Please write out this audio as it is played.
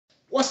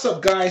What's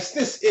up, guys?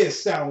 This is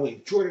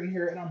Soundwave Jordan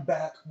here, and I'm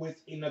back with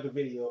another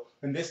video.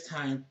 And this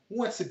time,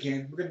 once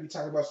again, we're going to be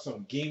talking about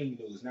some gaming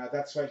news. Now,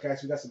 that's right,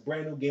 guys. We got some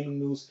brand new gaming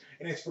news,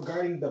 and it's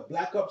regarding the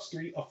Black Ops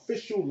 3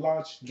 official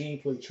launch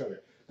gameplay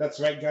trailer.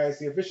 That's right, guys.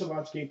 The official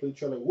launch gameplay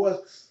trailer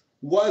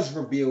was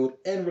revealed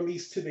and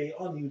released today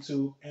on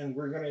YouTube, and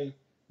we're going to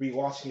be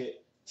watching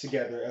it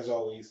together as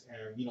always.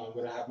 And I'm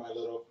going to have my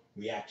little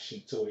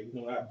reaction to it.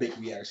 Not big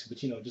reaction, but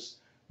just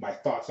my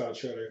thoughts on the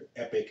trailer.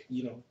 Epic.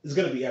 It's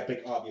gonna be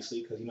epic,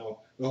 obviously, because the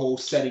whole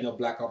setting of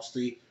Black Ops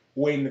 3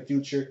 way in the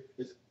future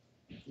is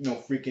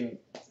freaking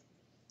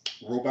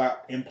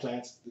robot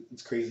implants.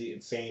 It's crazy,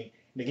 insane.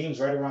 And the game's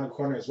right around the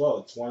corner as well.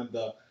 It's one of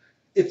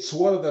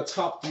the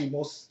top three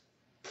most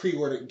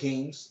pre-ordered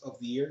games of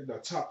the year. The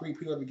top three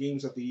pre-ordered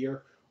games of the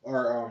year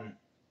are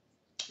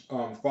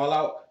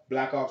Fallout,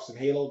 Black Ops, and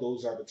Halo.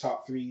 Those are the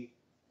top three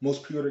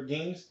most pre-ordered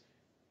games,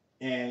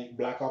 and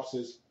Black Ops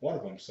is one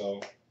of them.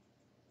 So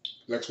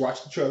let's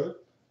watch the trailer,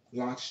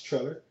 launch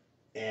trailer,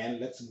 and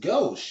let's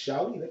go,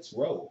 shall we? Let's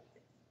roll.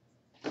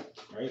 All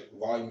right,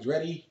 volume's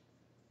ready.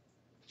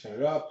 Turn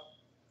it up.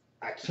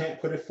 I can't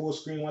put it full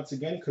screen once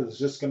again because it's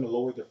just going to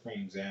lower the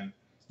frames, and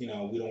we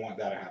don't want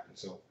that to happen.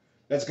 So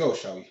let's go,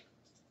 shall we?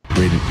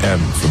 Rated M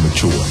for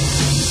mature.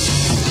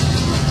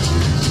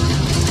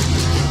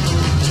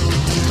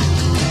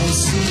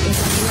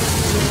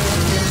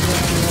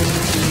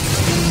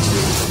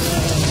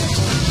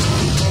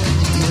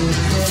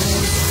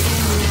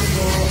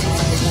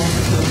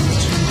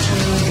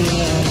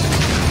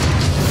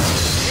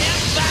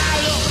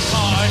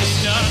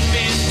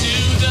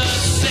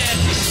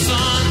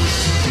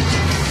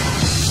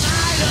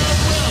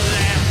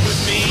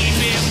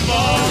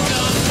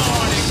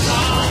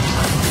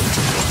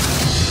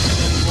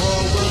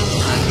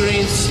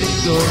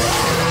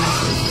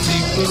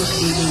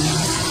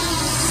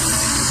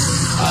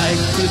 I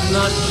could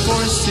not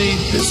foresee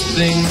this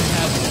thing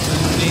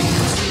happening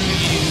to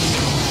you.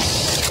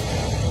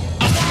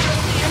 I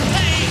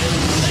wanna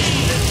be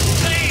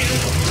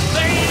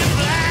pain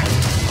black,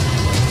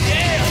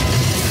 yeah.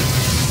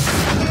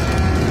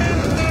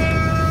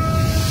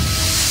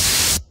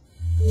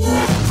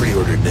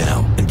 Pre-order now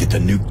and get the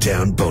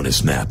Nuketown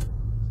bonus map.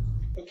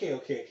 Okay.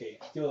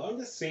 I'm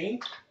just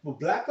saying, but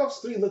Black Ops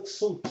 3 looks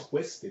so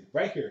twisted.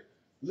 Right here.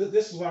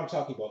 This is what I'm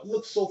talking about. It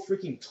looks so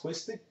freaking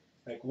twisted.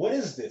 Like, what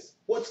is this?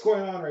 What's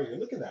going on right here?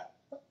 Look at that.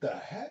 What the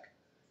heck?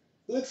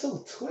 It looks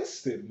so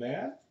twisted,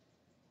 man.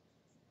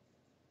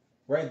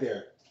 Right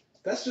there.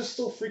 That's just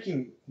so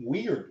freaking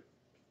weird.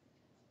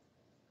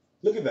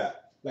 Look at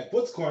that. Like,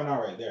 what's going on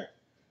right there?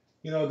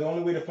 The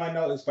only way to find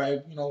out is by,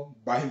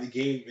 buying the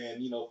game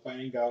and,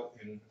 finding out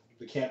in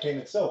the campaign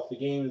itself. The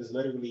game is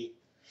literally...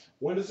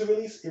 When does it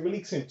release? It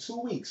releases in 2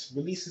 weeks.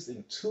 Releases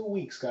in 2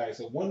 weeks, guys.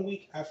 So 1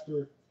 week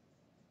after...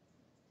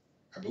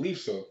 I believe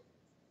so.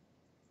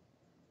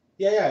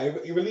 Yeah,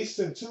 it releases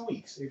in 2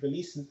 weeks. It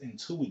releases in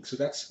 2 weeks. So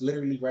that's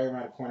literally right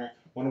around the corner,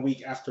 1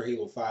 week after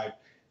Halo 5.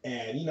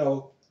 And,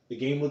 the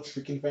game looks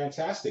freaking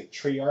fantastic.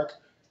 Treyarch,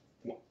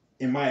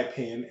 in my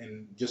opinion,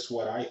 and just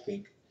what I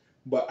think,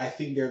 but I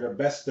think they're the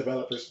best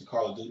developers for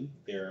Call of Duty.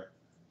 They're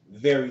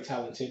very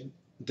talented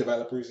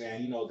developers,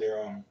 and,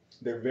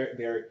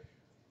 they're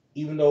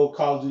even though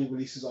Call of Duty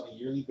releases on a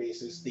yearly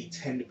basis, they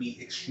tend to be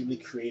extremely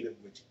creative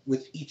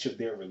with each of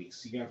their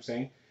releases. You know what I'm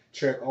saying?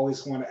 Treyarch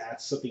always want to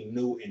add something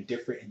new and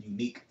different and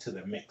unique to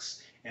the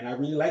mix. And I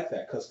really like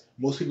that because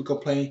most people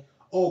complain,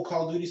 oh,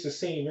 Call of Duty's the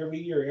same every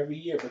year.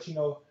 But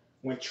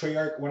when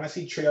I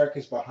see Treyarch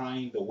is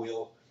behind the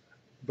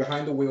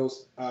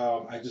wheels,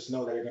 I just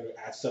know that they're going to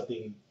add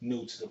something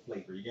new to the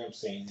flavor. You get what I'm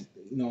saying?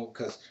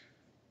 Because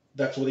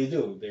that's what they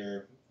do.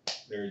 They're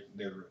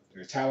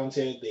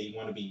talented. They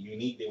want to be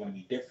unique. They want to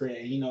be different.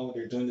 And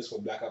they're doing this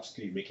with Black Ops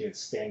 3, making it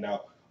stand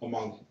out from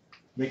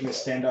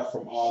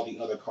all the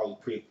other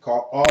previous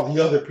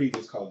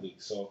Call of Duty.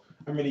 So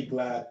I'm really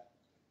glad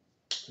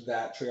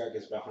that Treyarch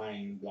is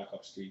behind Black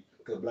Ops 3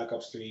 because Black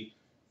Ops 3,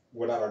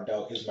 without a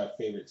doubt, is my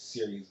favorite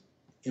series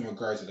in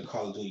regards to the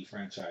Call of Duty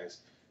franchise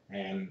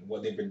and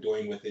what they've been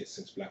doing with it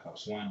since Black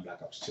Ops 1,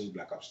 Black Ops 2,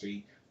 Black Ops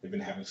 3. They've been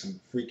having some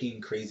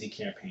freaking crazy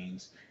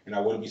campaigns, and I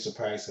wouldn't be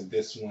surprised if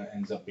this one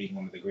ends up being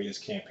one of the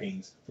greatest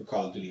campaigns for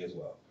Call of Duty as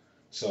well.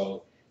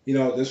 So,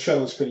 this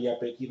trailer was pretty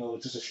epic.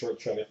 It's just a short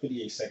trailer,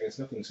 58 seconds,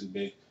 nothing too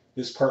big.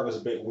 This part was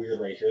a bit weird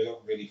right here, though.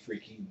 Really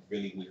freaky,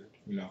 really weird.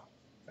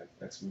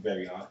 That's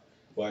very odd.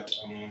 But,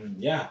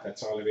 yeah,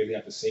 that's all I really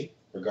have to say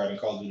regarding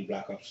Call of Duty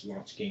Black Ops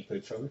launch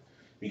gameplay trailer.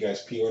 If you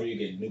guys pre-order, you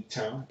get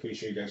Nuketown. I'm pretty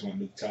sure you guys want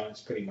Nuketown.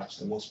 It's pretty much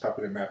the most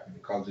popular map in the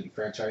Call of Duty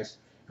franchise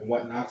and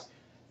whatnot.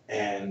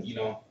 And,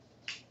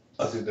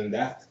 other than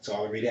that, that's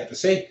all I really have to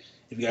say.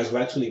 If you guys would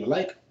like to leave a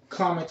like,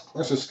 comment,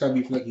 or subscribe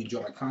if you like to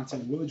enjoy my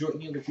content and will enjoy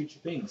any other future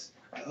things.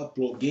 I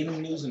upload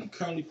gaming news and I'm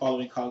currently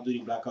following Call of Duty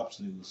Black Ops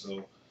news.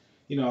 So,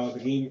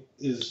 the game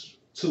is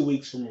 2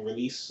 weeks from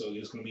release, so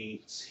it's going to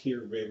be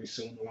here very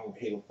soon, along with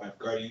Halo 5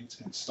 Guardians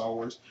and Star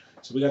Wars.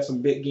 So we got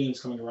some big games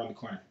coming around the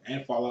corner,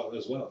 and Fallout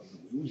as well.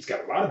 We've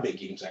got a lot of big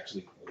games,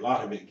 actually. A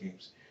lot of big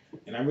games.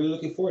 And I'm really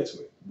looking forward to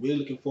it. Really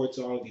looking forward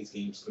to all of these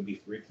games. It's gonna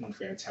be freaking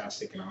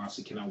fantastic, and I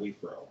honestly cannot wait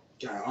for all.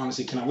 I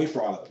honestly cannot wait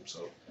for all of them.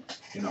 So,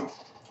 you know.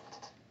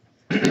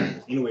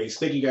 Anyways,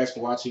 thank you guys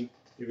for watching.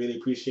 I really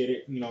appreciate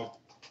it. You know,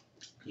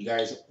 you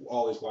guys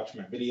always watch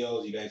my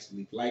videos. You guys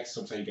leave likes.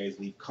 Sometimes you guys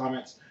leave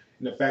comments.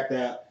 And the fact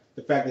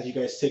that you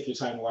guys take your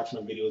time to watch my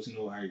videos, you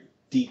know, I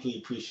deeply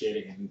appreciate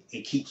it, and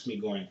it keeps me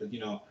going. Because, you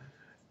know,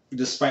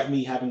 despite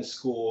me having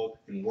school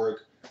and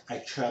work, I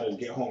try to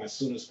get home as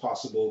soon as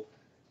possible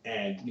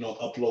and, you know,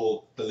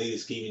 upload the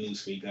latest gaming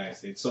news for you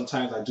guys. And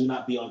sometimes I do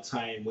not be on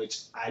time,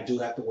 which I do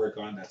have to work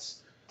on.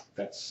 That's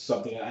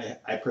something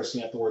I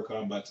personally have to work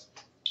on. But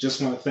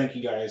just want to thank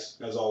you guys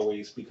as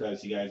always,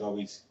 because you guys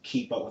always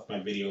keep up with my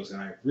videos,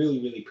 and I really,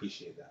 really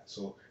appreciate that.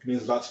 So it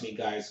means a lot to me,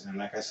 guys. And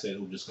like I said,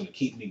 we're just going to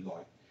keep me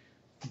going.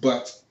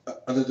 But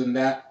other than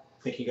that,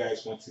 thank you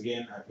guys once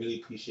again. I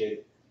really appreciate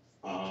it.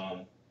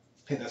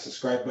 Hit that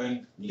subscribe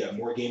button. You got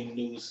more gaming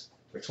news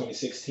for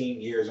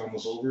 2016. Year is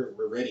almost over.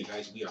 We're ready,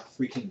 guys. We are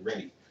freaking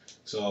ready.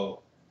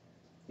 So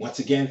once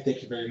again,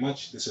 thank you very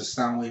much. This is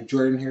Soundwave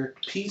Jordan here.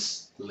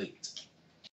 Peace. Late.